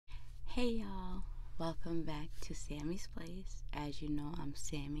Hey y'all, welcome back to Sammy's Place. As you know, I'm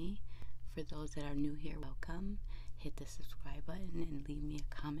Sammy. For those that are new here, welcome. Hit the subscribe button and leave me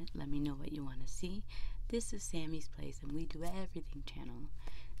a comment. Let me know what you want to see. This is Sammy's Place and we do everything channel.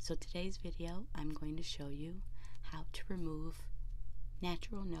 So today's video, I'm going to show you how to remove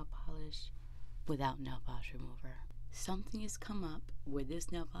natural nail polish without nail polish remover. Something has come up where this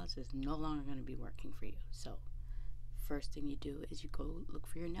nail polish is no longer going to be working for you. So first thing you do is you go look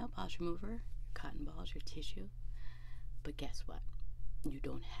for your nail polish remover, your cotton balls, your tissue. But guess what? You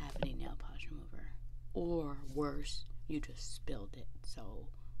don't have any nail polish remover. Or worse, you just spilled it. So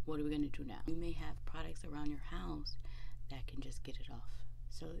what are we going to do now? You may have products around your house that can just get it off.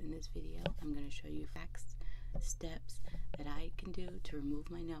 So in this video, I'm going to show you steps that I can do to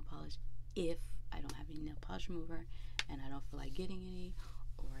remove my nail polish if I don't have any nail polish remover and I don't feel like getting any,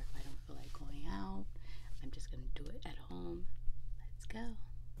 or if I don't feel like going out. I'm just going to do it at home. Let's go.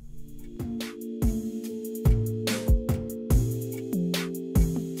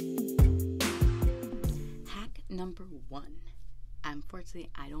 Hack number 1.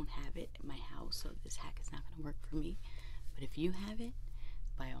 Unfortunately, I don't have it in my house, so this hack is not going to work for me. But if you have it,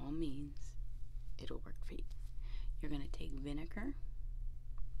 by all means, it'll work for you. You're going to take vinegar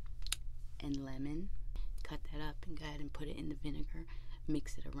and lemon, cut that up and go ahead and put it in the vinegar.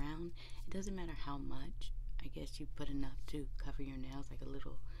 Mix it around. It doesn't matter how much. I guess you put enough to cover your nails, like a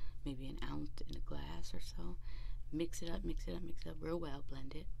little, maybe an ounce in a glass or so. Mix it up, mix it up, mix it up real well,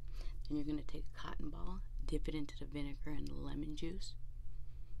 blend it. Then you're going to take a cotton ball, dip it into the vinegar and the lemon juice.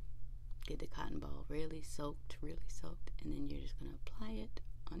 Get the cotton ball really soaked, and then you're just going to apply it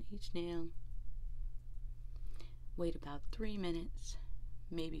on each nail. Wait about 3 minutes,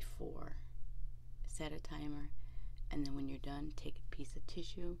 maybe 4. Set a timer. And then when you're done, take a piece of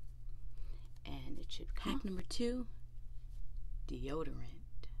tissue and it should come. Hack number 2,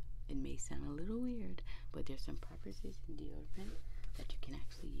 deodorant. It may sound a little weird, but there's some properties in deodorant that you can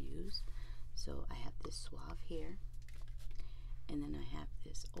actually use. So I have this swab here, and then I have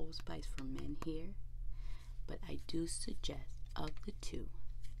this Old Spice for men here. But I do suggest, of the two,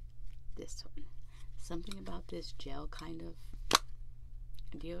 this one. Something about this gel kind of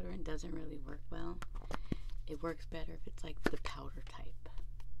deodorant doesn't really work well. It works better if it's like the powder type.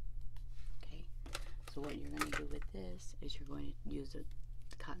 Okay, so what you're going to do with this is you're going to use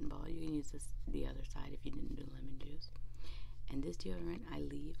a cotton ball. You can use the other side if you didn't do lemon juice. And this deodorant I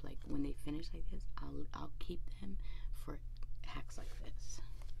leave, like when they finish like this, I'll keep them for hacks like this.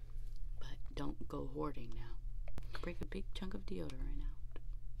 But don't go hoarding now. Break a big chunk of deodorant out.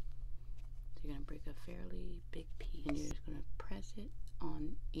 So you're going to break a fairly big piece, and you're just going to press it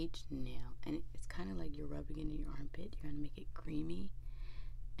on each nail, and it's kind of like you're rubbing it in your armpit. You're going to make it creamy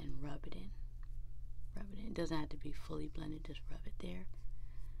and rub it in. Rub it in. It doesn't have to be fully blended, just rub it there.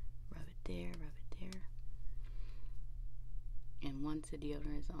 Rub it there, rub it there. And once the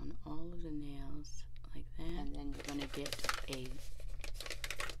deodorant is on all of the nails like that, and then you're going to get a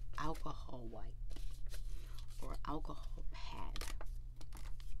alcohol wipe or alcohol pad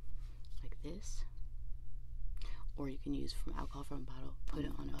like this. Or you can use from alcohol from a bottle, put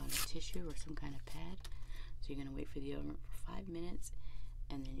it on a tissue or some kind of pad. So you're going to wait for the deodorant for 5 minutes,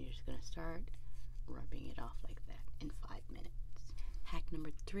 and then you're just going to start rubbing it off like that in 5 minutes. Hack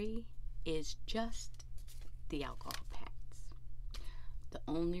number 3 is just the alcohol pads. The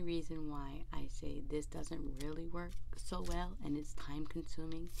only reason why I say this doesn't really work so well and it's time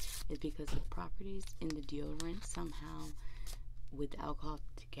consuming is because the properties in the deodorant somehow with the alcohol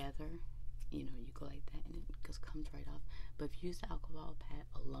together, you know, you go like that and it just comes right off. But if you use the alcohol pad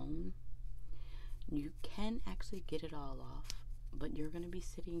alone, you can actually get it all off, but you're going to be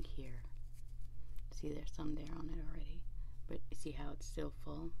sitting here. See, there's some there on it already, but you see how it's still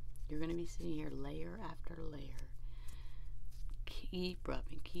full? You're going to be sitting here layer after layer. Keep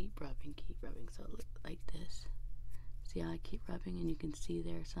rubbing, keep rubbing, keep rubbing. So look like this. See how I keep rubbing, and you can see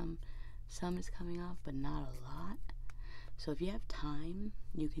there some is coming off, but not a lot. So if you have time,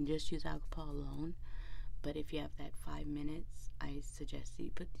 you can just use alcohol alone. But if you have that 5 minutes, I suggest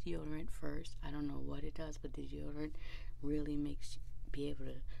you put the deodorant first. I don't know what it does, but the deodorant really makes you be able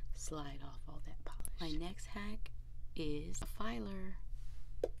to slide off all that polish. My next hack is a filer.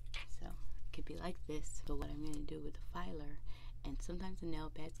 So it could be like this. So what I'm going to do with the filer, and sometimes the nail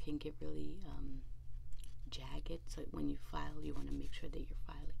beds can get really jagged. So when you file, you want to make sure that you're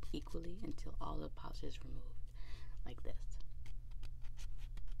filing equally until all the polish is removed. Like this.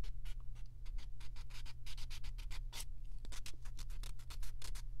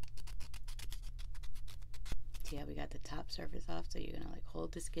 See how we got the top surface off? So you're gonna like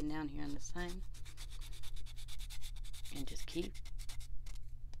hold the skin down here on the side and just keep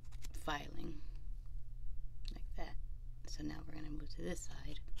filing like that. So now we're going to move to this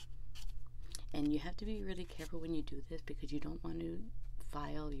side. And you have to be really careful when you do this because you don't want to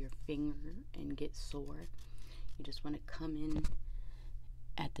file your finger and get sore. You just want to come in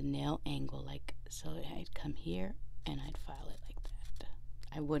at the nail angle, like so. I'd come here and I'd file it like that.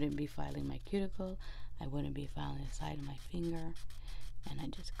 I wouldn't be filing my cuticle, I wouldn't be filing the side of my finger, and I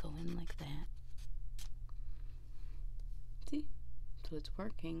just go in like that. See? So it's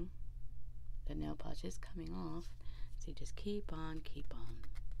working. The nail polish is coming off. So you just keep on, keep on.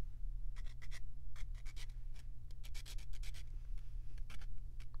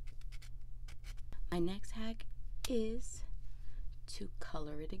 My next hack is to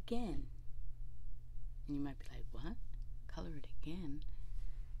color it again. And you might be like, what? Color it again?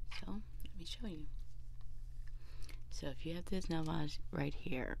 So let me show you. So if you have this nail polish right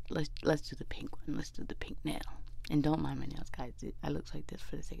here, let's do the pink one. Let's do the pink nail. And don't mind my nails, guys. I look like this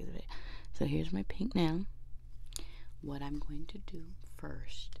for the sake of the video. So here's my pink nail. What I'm going to do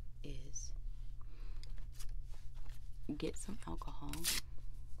first is get some alcohol.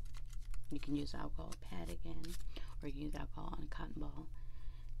 You can use alcohol pad again, or you can use alcohol on a cotton ball.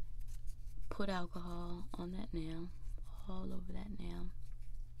 Put alcohol on that nail, all over that nail.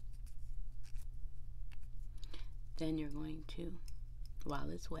 Then you're going to, while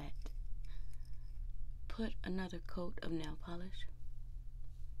it's wet, put another coat of nail polish.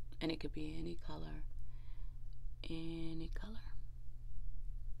 And it could be any color. Any color.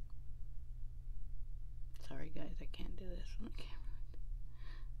 Sorry guys, I can't do this on the camera.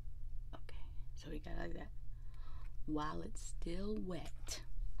 Okay, so we got like that. While it's still wet,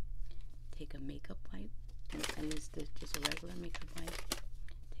 take a makeup wipe, and this is just a regular makeup wipe.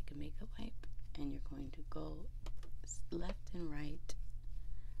 Take a makeup wipe, and you're going to go left and right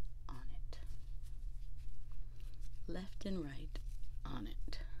on it. Left and right on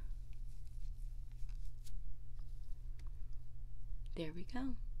it. There we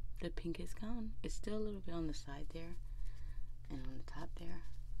go. The pink is gone. It's still a little bit on the side there and on the top there,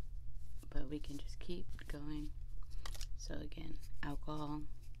 but we can just keep going. So again, alcohol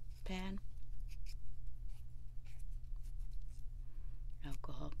pad,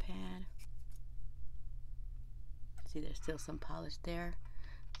 alcohol pad. See, there's still some polish there,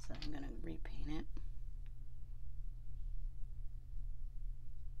 so I'm gonna repaint it.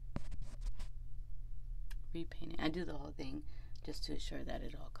 Repaint it. I do the whole thing just to ensure that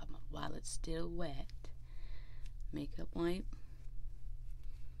it all come up. While it's still wet, makeup wipe,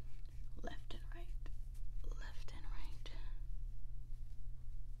 left and right, left and right,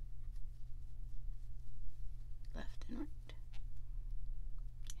 left and right.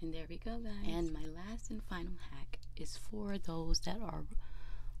 And there we go, guys. And my last and final hack is for those that are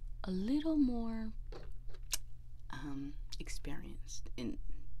a little more experienced in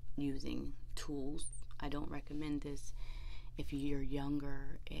using tools. I don't recommend this if you're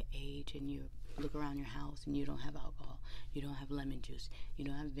younger at age and you look around your house and you don't have alcohol, you don't have lemon juice, you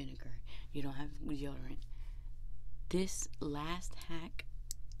don't have vinegar, you don't have deodorant. This last hack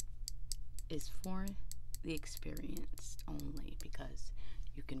is for the experienced only, because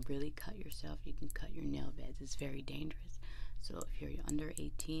you can really cut yourself. You can cut your nail beds. It's very dangerous. So if you're under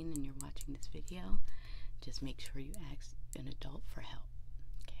 18 and you're watching this video, just make sure you ask an adult for help.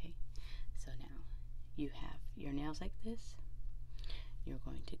 Okay? So now you have your nails like this. You're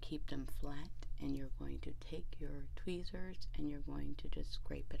going to keep them flat, and you're going to take your tweezers and you're going to just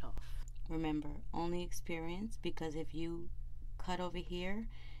scrape it off. Remember, only experience, because if you cut over here,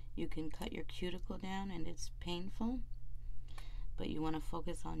 you can cut your cuticle down and it's painful. But you want to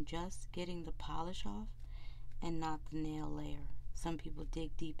focus on just getting the polish off and not the nail layer. Some people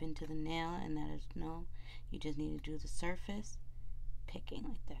dig deep into the nail, and that is no. You just need to do the surface, picking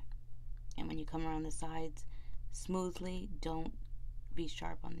like that. And when you come around the sides smoothly, don't be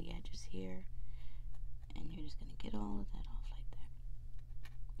sharp on the edges here. And you're just going to get all of that off like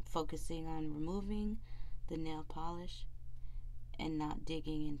that. Focusing on removing the nail polish and not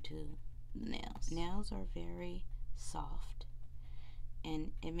digging into the nails. Nails are very soft.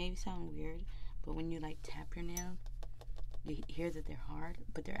 And it may sound weird, but when you like tap your nail, you hear that they're hard,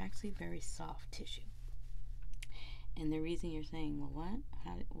 but they're actually very soft tissue. And the reason you're saying, well, what?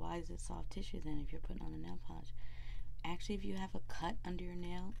 Why is it soft tissue then if you're putting on a nail polish? Actually, if you have a cut under your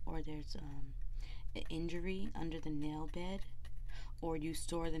nail, or there's an injury under the nail bed, or you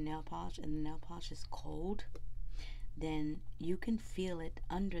store the nail polish and the nail polish is cold, then you can feel it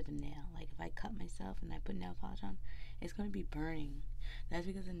under the nail. Like if I cut myself and I put nail polish on, it's going to be burning. That's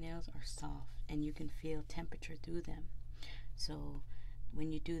because the nails are soft and you can feel temperature through them. So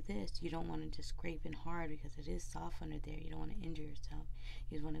when you do this, you don't want to just scrape in hard because it is soft under there. You don't want to injure yourself.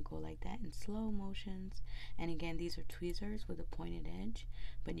 You just want to go like that in slow motions. And again, these are tweezers with a pointed edge,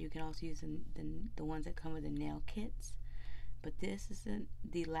 but you can also use the ones that come with the nail kits. But this is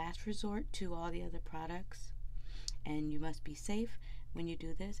the last resort to all the other products, and you must be safe when you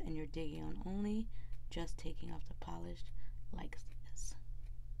do this, and you're digging on only just taking off the polish like this.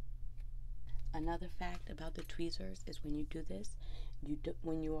 Another fact about the tweezers is when you do this,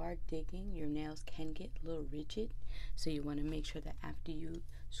 when you are digging, your nails can get a little rigid, so you want to make sure that after you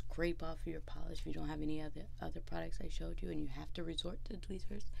scrape off your polish, if you don't have any other products I showed you and you have to resort to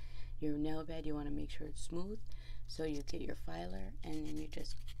tweezers, your nail bed, you want to make sure it's smooth. So you get your filer and then you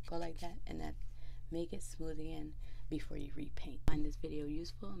just go like that, and that make it smooth again before you repaint. Find this video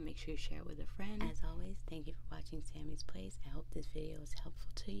useful, make sure you share it with a friend. As always, thank you for watching Sammy's Place. I hope this video is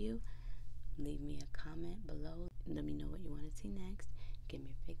helpful to you. Leave me a comment below. Let me know what you want to see next. Give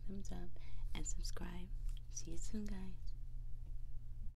me a big thumbs up and subscribe. See you soon, guys.